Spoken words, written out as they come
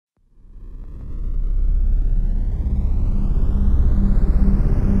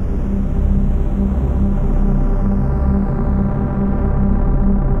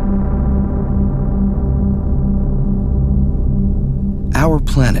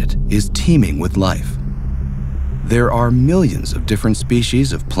planet is teeming with life. There are millions of different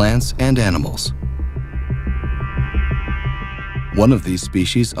species of plants and animals. One of these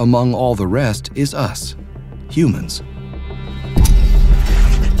species among all the rest is us, humans.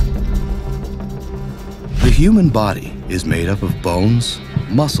 The human body is made up of bones,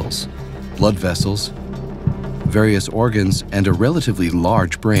 muscles, blood vessels, various organs, and a relatively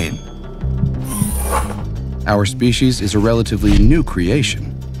large brain. Our species is a relatively new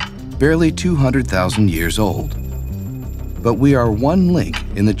creation, barely 200,000 years old. But we are one link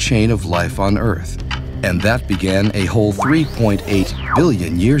in the chain of life on Earth, and that began a whole 3.8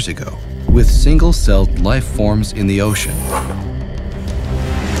 billion years ago with single-celled life forms in the ocean.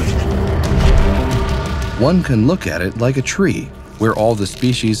 One can look at it like a tree, where all the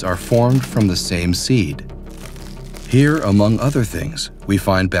species are formed from the same seed. Here, among other things, we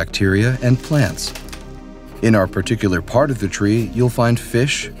find bacteria and plants. In our particular part of the tree, you'll find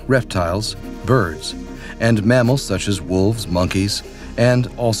fish, reptiles, birds, and mammals such as wolves, monkeys, and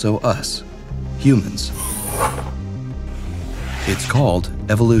also us, humans. It's called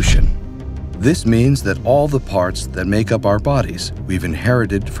evolution. This means that all the parts that make up our bodies we've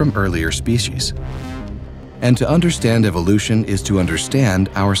inherited from earlier species. And to understand evolution is to understand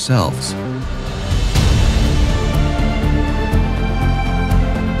ourselves.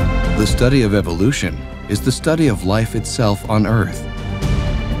 The study of evolution is the study of life itself on Earth.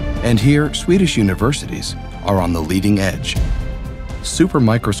 And here, Swedish universities are on the leading edge. Super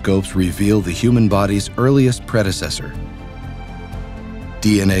microscopes reveal the human body's earliest predecessor.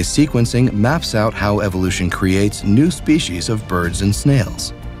 DNA sequencing maps out how evolution creates new species of birds and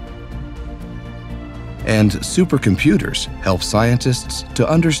snails. And supercomputers help scientists to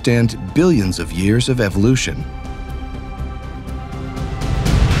understand billions of years of evolution.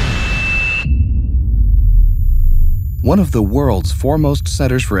 One of the world's foremost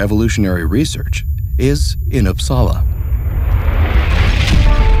centers for evolutionary research is in Uppsala.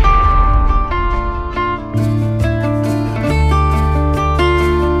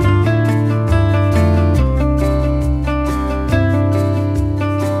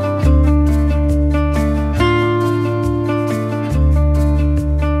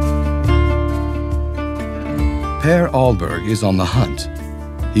 Ahlberg is on the hunt.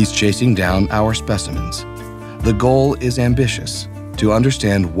 He's chasing down our specimens. The goal is ambitious, to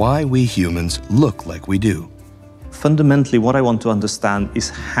understand why we humans look like we do. Fundamentally, what I want to understand is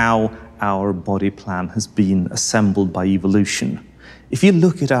how our body plan has been assembled by evolution. If you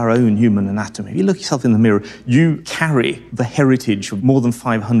look at our own human anatomy, if you look yourself in the mirror, you carry the heritage of more than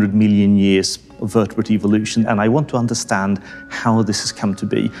 500 million years of vertebrate evolution, and I want to understand how this has come to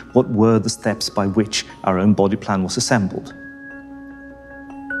be. What were the steps by which our own body plan was assembled?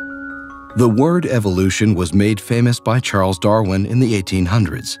 The word evolution was made famous by Charles Darwin in the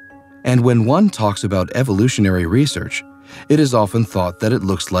 1800s. And when one talks about evolutionary research, it is often thought that it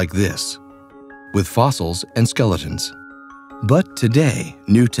looks like this, with fossils and skeletons. But today,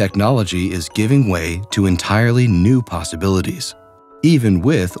 new technology is giving way to entirely new possibilities, even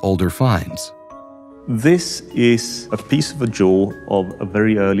with older finds. This is a piece of a jaw of a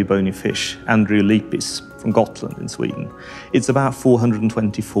very early bony fish, Andreolepis, from Gotland in Sweden. It's about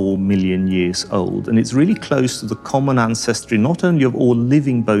 424 million years old, and it's really close to the common ancestry not only of all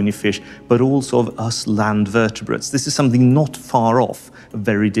living bony fish, but also of us land vertebrates. This is something not far off, a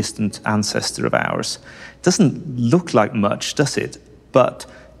very distant ancestor of ours. It doesn't look like much, does it? But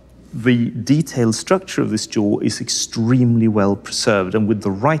the detailed structure of this jaw is extremely well preserved, and with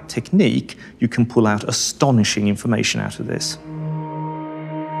the right technique, you can pull out astonishing information out of this.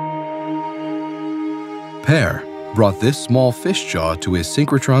 Per brought this small fish jaw to his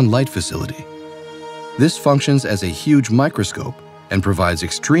synchrotron light facility. This functions as a huge microscope and provides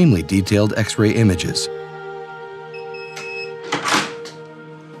extremely detailed X-ray images.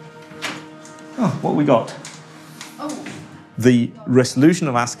 Oh, what we got? The resolution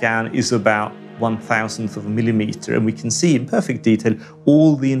of our scan is about 1/1000th of a millimeter, and we can see in perfect detail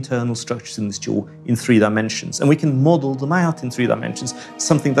all the internal structures in this jaw in 3 dimensions. And we can model them out in 3 dimensions,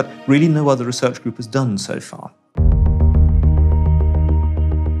 something that really no other research group has done so far.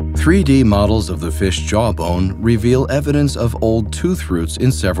 3D models of the fish jawbone reveal evidence of old tooth roots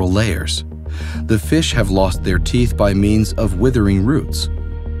in several layers. The fish have lost their teeth by means of withering roots,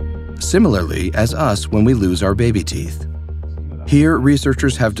 similarly as us when we lose our baby teeth. Here,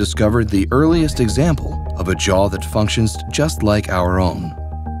 researchers have discovered the earliest example of a jaw that functions just like our own.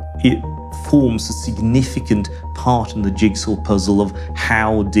 It forms a significant part in the jigsaw puzzle of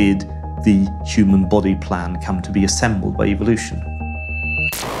how did the human body plan come to be assembled by evolution.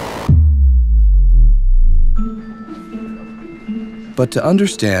 But to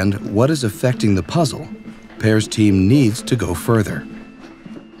understand what is affecting the puzzle, Per's team needs to go further.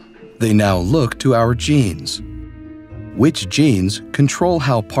 They now look to our genes. Which genes control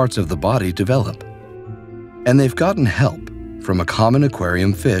how parts of the body develop? And they've gotten help from a common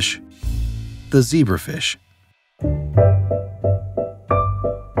aquarium fish, the zebrafish.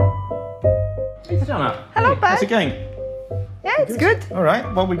 Hello, Per. How's it going? Yeah, it's good. All right,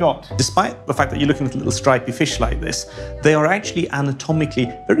 what we got? Despite the fact that you're looking at a little stripy fish like this, they are actually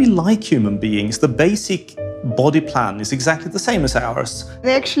anatomically very like human beings. The basic body plan is exactly the same as ours.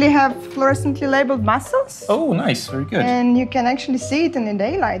 They actually have fluorescently labeled muscles. Oh, nice, very good. And you can actually see it in the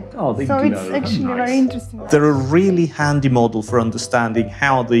daylight. Oh, they so glow. it's actually Nice. very interesting. They're a really handy model for understanding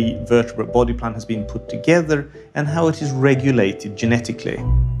how the vertebrate body plan has been put together and how it is regulated genetically.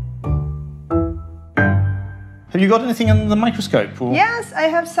 Have you got anything under the microscope? Or? Yes, I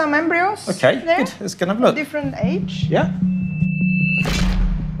have some embryos. Okay, there. good. Let's go and have a look. Different age. Yeah.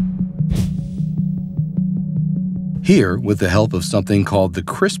 Here, with the help of something called the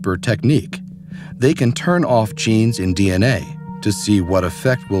CRISPR technique, they can turn off genes in DNA to see what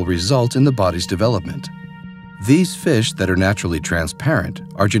effect will result in the body's development. These fish that are naturally transparent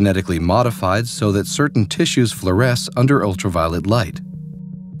are genetically modified so that certain tissues fluoresce under ultraviolet light.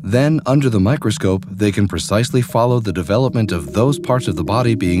 Then, under the microscope, they can precisely follow the development of those parts of the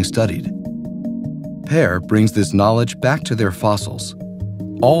body being studied. Per brings this knowledge back to their fossils,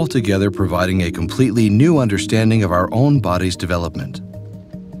 all together providing a completely new understanding of our own body's development.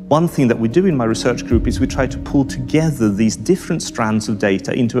 One thing that we do in my research group is we try to pull together these different strands of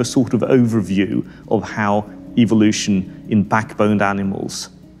data into a sort of overview of how evolution in backboned animals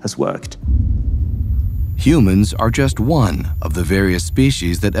has worked. Humans are just one of the various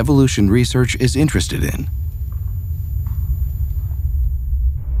species that evolution research is interested in.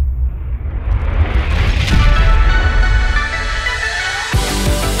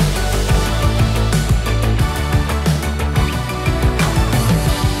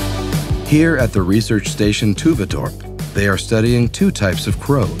 Here at the research station Tuvetorp, they are studying two types of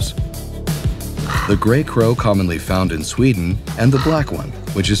crows. The gray crow commonly found in Sweden and the black one,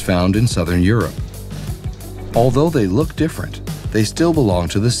 which is found in southern Europe. Although they look different, they still belong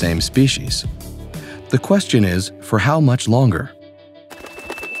to the same species. The question is, for how much longer?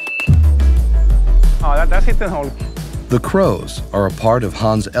 The crows are a part of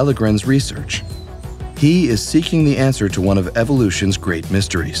Hans Ellegren's research. He is seeking the answer to one of evolution's great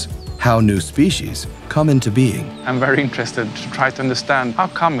mysteries: how new species come into being. I'm very interested to try to understand how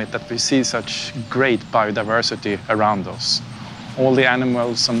come it that we see such great biodiversity around us. All the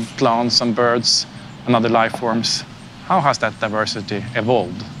animals and plants and birds and other life forms. How has that diversity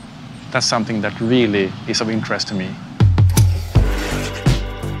evolved? That's something that really is of interest to me.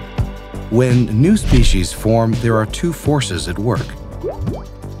 When new species form, there are two forces at work.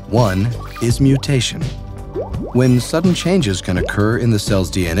 One is mutation. When sudden changes can occur in the cell's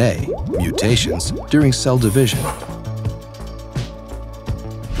DNA, mutations, during cell division.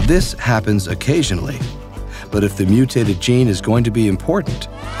 This happens occasionally, but if the mutated gene is going to be important,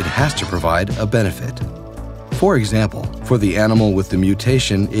 it has to provide a benefit. For example, for the animal with the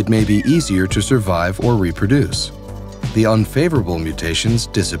mutation, it may be easier to survive or reproduce. The unfavorable mutations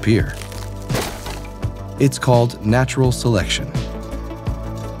disappear. It's called natural selection.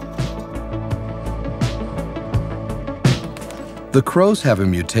 The crows have a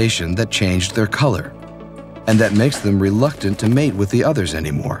mutation that changed their color, and that makes them reluctant to mate with the others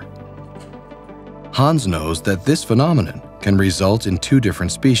anymore. Hans knows that this phenomenon can result in two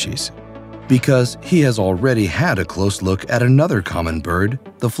different species, because he has already had a close look at another common bird,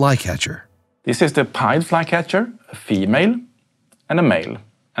 the flycatcher. This is the pied flycatcher, a female, and a male.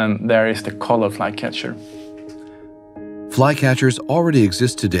 And there is the collared flycatcher. Flycatchers already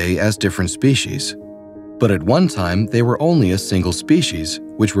exist today as different species, but at one time they were only a single species,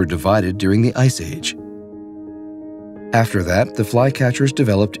 which were divided during the Ice Age. After that, the flycatchers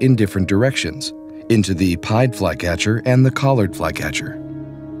developed in different directions, into the pied flycatcher and the collared flycatcher.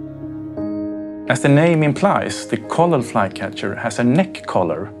 As the name implies, the collared flycatcher has a neck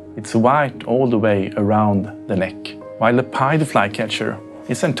collar. It's white all the way around the neck, while the pied flycatcher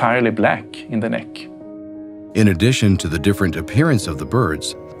is entirely black in the neck. In addition to the different appearance of the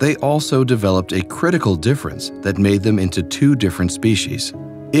birds, they also developed a critical difference that made them into two different species.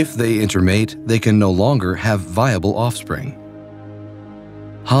 If they intermate, they can no longer have viable offspring.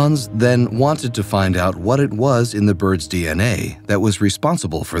 Hans then wanted to find out what it was in the bird's DNA that was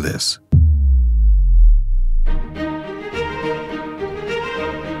responsible for this.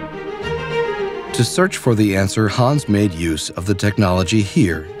 To search for the answer, Hans made use of the technology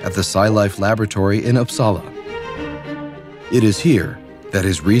here at the SciLife laboratory in Uppsala. It is here that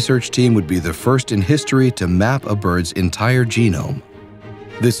his research team would be the first in history to map a bird's entire genome.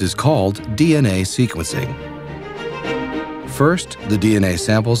 This is called DNA sequencing. First, the DNA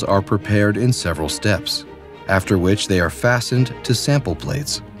samples are prepared in several steps, after which they are fastened to sample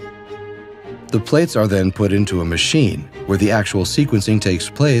plates. The plates are then put into a machine where the actual sequencing takes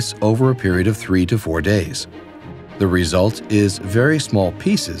place over a period of 3 to 4 days. The result is very small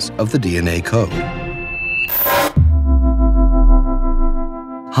pieces of the DNA code.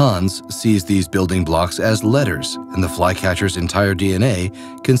 Hans sees these building blocks as letters, and the flycatcher's entire DNA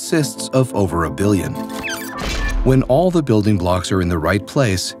consists of over 1 billion. When all the building blocks are in the right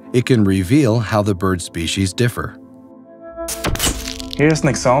place, it can reveal how the bird species differ. Here's an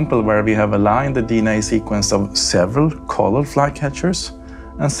example where we have aligned the DNA sequence of several colored flycatchers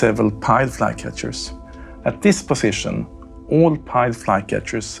and several pied flycatchers. At this position, all pied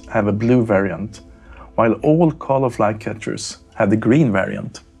flycatchers have a blue variant, while all colored flycatchers have the green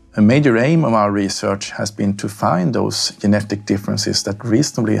variant. A major aim of our research has been to find those genetic differences that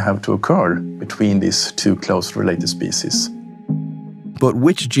reasonably have to occur between these two close related species. But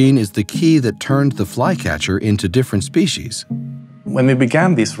which gene is the key that turned the flycatcher into different species? When we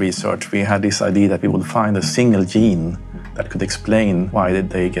began this research, we had this idea that we would find a single gene that could explain why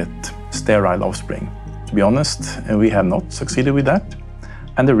they get sterile offspring. To be honest, we have not succeeded with that.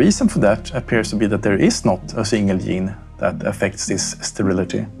 And the reason for that appears to be that there is not a single gene that affects this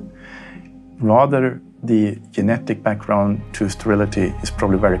sterility. Rather, the genetic background to sterility is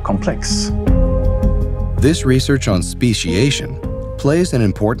probably very complex. This research on speciation plays an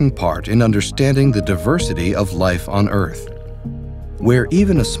important part in understanding the diversity of life on Earth, where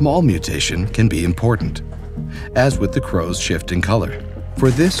even a small mutation can be important, as with the crow's shift in color.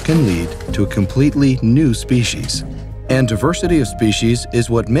 For this can lead to a completely new species. And diversity of species is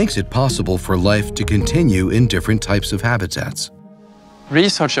what makes it possible for life to continue in different types of habitats.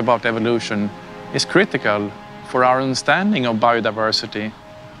 Research about evolution is critical for our understanding of biodiversity.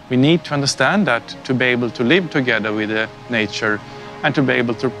 We need to understand that to be able to live together with nature and to be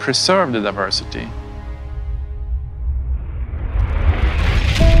able to preserve the diversity.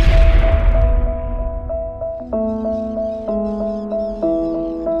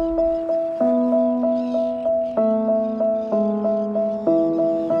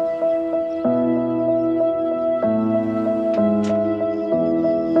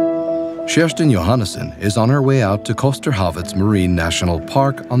 Kerstin Johannesson is on her way out to Kosterhavets Marine National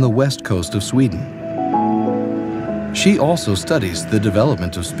Park on the west coast of Sweden. She also studies the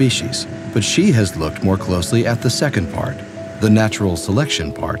development of species, but she has looked more closely at the second part, the natural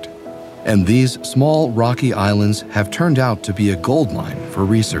selection part. And these small rocky islands have turned out to be a goldmine for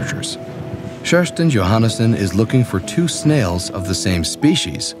researchers. Kerstin Johannesson is looking for 2 snails of the same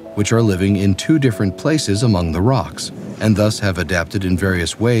species, which are living in 2 different places among the rocks, and thus have adapted in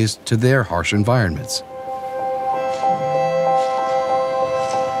various ways to their harsh environments.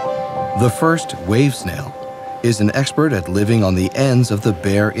 The first wave snail is an expert at living on the ends of the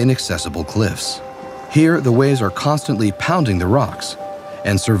bare, inaccessible cliffs. Here, the waves are constantly pounding the rocks,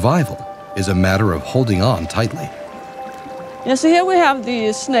 and survival is a matter of holding on tightly. Yeah, so here we have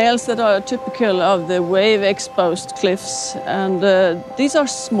the snails that are typical of the wave-exposed cliffs, and these are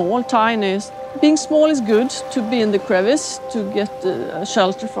small, tiny. Being small is good, to be in the crevice, to get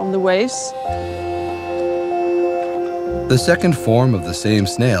shelter from the waves. The second form of the same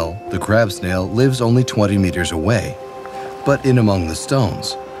snail, the crab snail, lives only 20 meters away, but in among the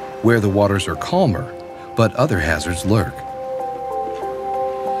stones, where the waters are calmer, but other hazards lurk.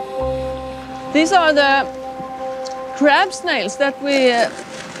 These are the crab snails that we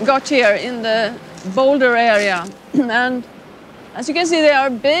got here in the boulder area. And as you can see, they are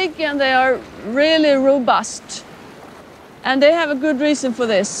big and they are really robust. And they have a good reason for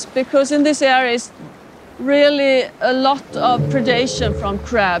this, because in this area is really a lot of predation from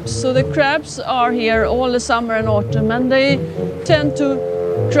crabs. So the crabs are here all the summer and autumn, and they tend to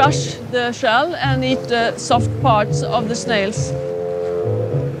crush the shell and eat the soft parts of the snails.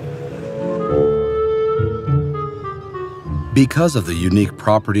 Because of the unique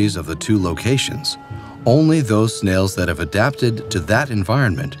properties of the 2 locations, only those snails that have adapted to that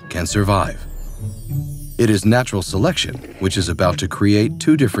environment can survive. It is natural selection which is about to create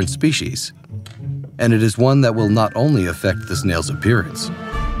 2 different species, and it is one that will not only affect the snail's appearance.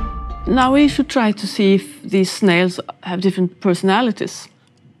 Now we should try to see if these snails have different personalities.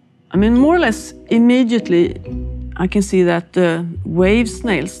 I mean, more or less immediately, I can see that the wave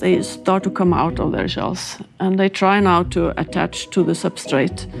snails, they start to come out of their shells, and they try now to attach to the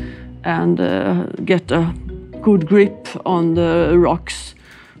substrate and get a good grip on the rocks,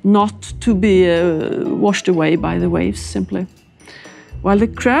 not to be washed away by the waves simply. While the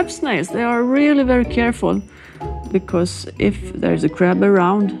crab snails, they are really very careful, because if there's a crab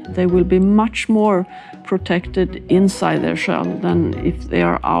around, they will be much more protected inside their shell than if they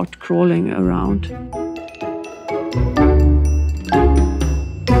are out crawling around.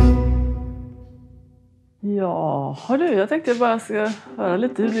 Ja, jag tänkte bara ska höra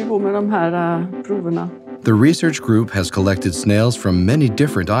lite hur det går med de här proverna. The research group has collected snails from many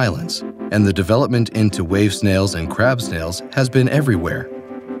different islands, and the development into wave snails and crab snails has been everywhere.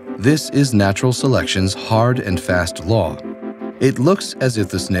 This is natural selection's hard and fast law. It looks as if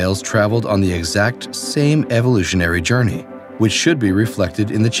the snails traveled on the exact same evolutionary journey, which should be reflected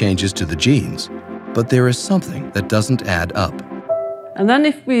in the changes to the genes. But there is something that doesn't add up. And then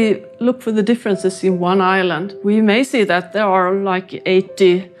if we look for the differences in one island, we may see that there are like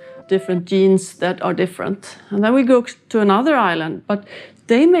 80 different genes that are different. And then we go to another island, but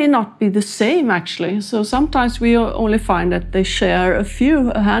they may not be the same actually. So sometimes we only find that they share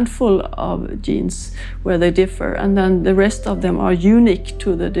a handful of genes where they differ, and then the rest of them are unique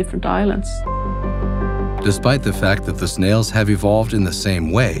to the different islands. Despite the fact that the snails have evolved in the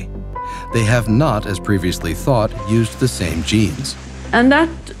same way, they have not, as previously thought, used the same genes. And that,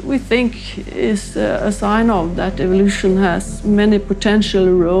 we think, is a sign of that evolution has many potential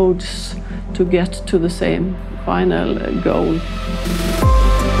roads to get to the same final goal.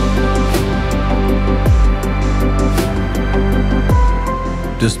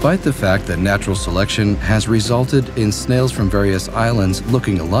 Despite the fact that natural selection has resulted in snails from various islands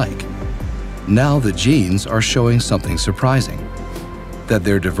looking alike, now the genes are showing something surprising, that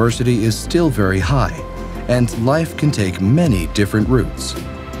their diversity is still very high, and life can take many different routes.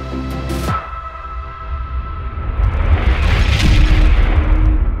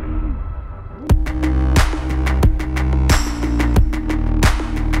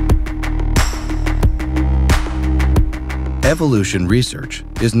 Evolution research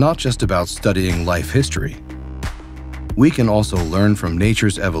is not just about studying life history. We can also learn from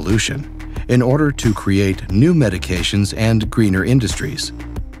nature's evolution in order to create new medications and greener industries.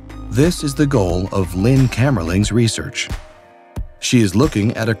 This is the goal of Lynn Kamerlin's research. She is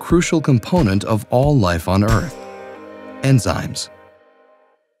looking at a crucial component of all life on Earth: enzymes.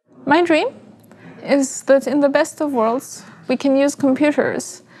 My dream is that in the best of worlds, we can use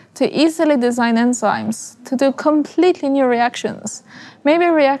computers to easily design enzymes to do completely new reactions, maybe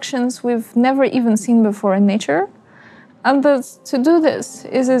reactions we've never even seen before in nature. And that to do this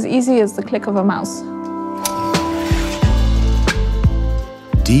is as easy as the click of a mouse.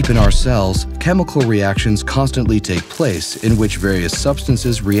 Deep in our cells, chemical reactions constantly take place in which various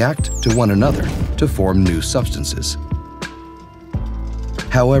substances react to one another to form new substances.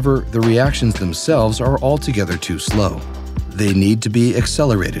 However, the reactions themselves are altogether too slow. They need to be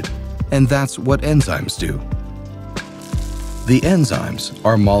accelerated, and that's what enzymes do. The enzymes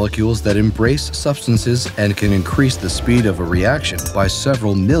are molecules that embrace substances and can increase the speed of a reaction by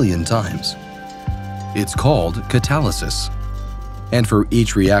several million times. It's called catalysis. And for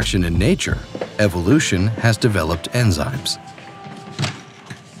each reaction in nature, evolution has developed enzymes.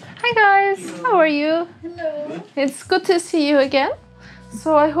 Hi guys, how are you? Hello. It's good to see you again.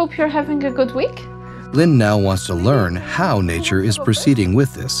 So I hope you're having a good week. Lynn now wants to learn how nature is proceeding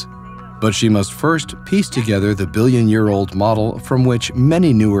with this. But she must first piece together the billion-year-old model from which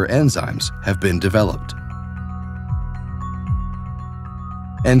many newer enzymes have been developed.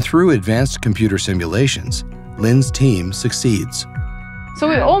 And through advanced computer simulations, Lynn's team succeeds. So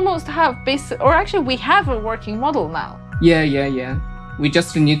we almost have we have a working model now. Yeah. We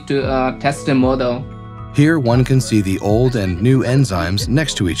just need to test the model. Here one can see the old and new enzymes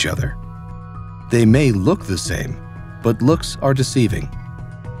next to each other. They may look the same, but looks are deceiving.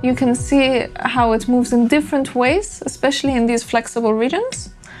 You can see how it moves in different ways, especially in these flexible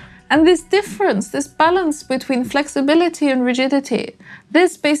regions. And this difference, this balance between flexibility and rigidity,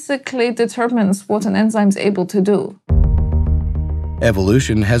 this basically determines what an enzyme is able to do.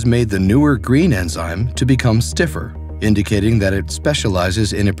 Evolution has made the newer green enzyme to become stiffer, indicating that it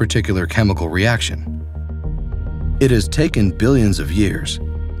specializes in a particular chemical reaction. It has taken billions of years,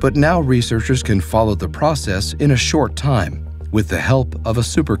 but now researchers can follow the process in a short time with the help of a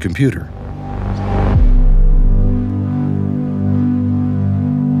supercomputer.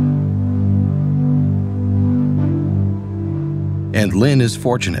 And Lynn is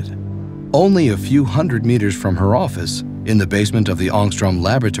fortunate. Only a few hundred meters from her office, in the basement of the Ångström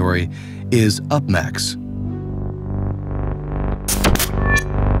laboratory, is UpMax.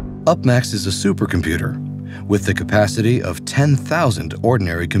 UpMax is a supercomputer with the capacity of 10,000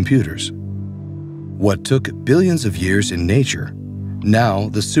 ordinary computers. What took billions of years in nature Now,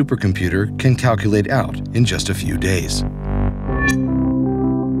 the supercomputer can calculate out in just a few days.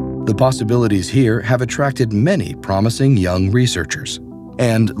 The possibilities here have attracted many promising young researchers.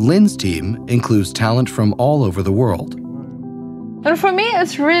 And Lynn's team includes talent from all over the world. And for me,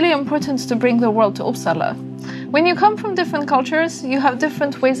 it's really important to bring the world to Uppsala. When you come from different cultures, you have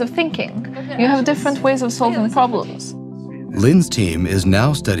different ways of thinking. You have different ways of solving problems. Lynn's team is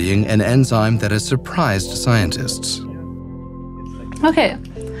now studying an enzyme that has surprised scientists. Okay,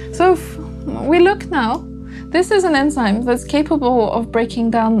 so if we look now, this is an enzyme that's capable of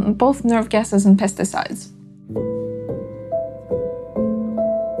breaking down both nerve gases and pesticides.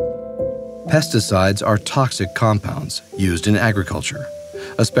 Pesticides are toxic compounds used in agriculture,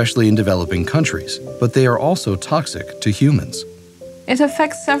 especially in developing countries, but they are also toxic to humans. It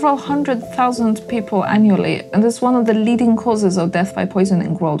affects several 100,000 people annually and is one of the leading causes of death by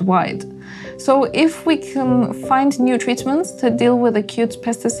poisoning worldwide. So if we can find new treatments to deal with acute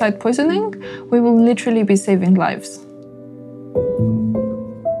pesticide poisoning, we will literally be saving lives.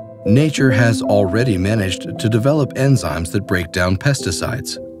 Nature has already managed to develop enzymes that break down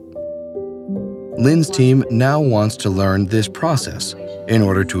pesticides. Lynn's team now wants to learn this process in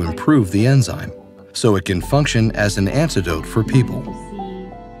order to improve the enzyme, so it can function as an antidote for people.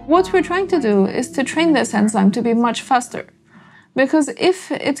 What we're trying to do is to train this enzyme to be much faster. Because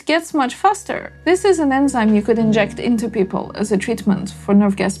if it gets much faster, this is an enzyme you could inject into people as a treatment for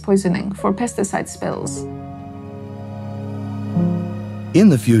nerve gas poisoning, for pesticide spills. In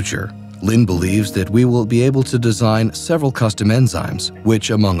the future, Lynn believes that we will be able to design several custom enzymes, which,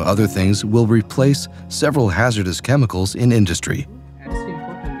 among other things, will replace several hazardous chemicals in industry.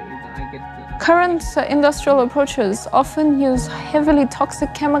 Current industrial approaches often use heavily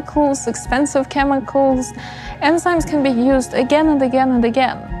toxic chemicals, expensive chemicals. Enzymes can be used again and again and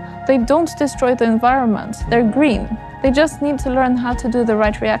again. They don't destroy the environment, they're green. They just need to learn how to do the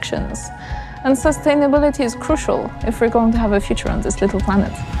right reactions. And sustainability is crucial if we're going to have a future on this little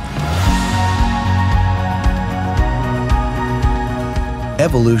planet.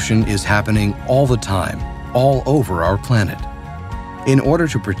 Evolution is happening all the time, all over our planet. In order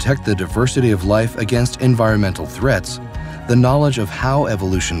to protect the diversity of life against environmental threats, the knowledge of how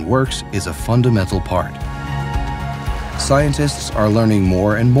evolution works is a fundamental part. Scientists are learning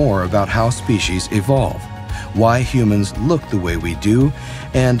more and more about how species evolve, why humans look the way we do,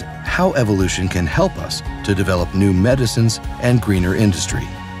 and how evolution can help us to develop new medicines and greener industry.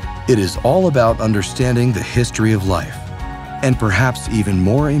 It is all about understanding the history of life, and perhaps even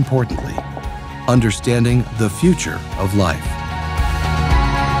more importantly, understanding the future of life.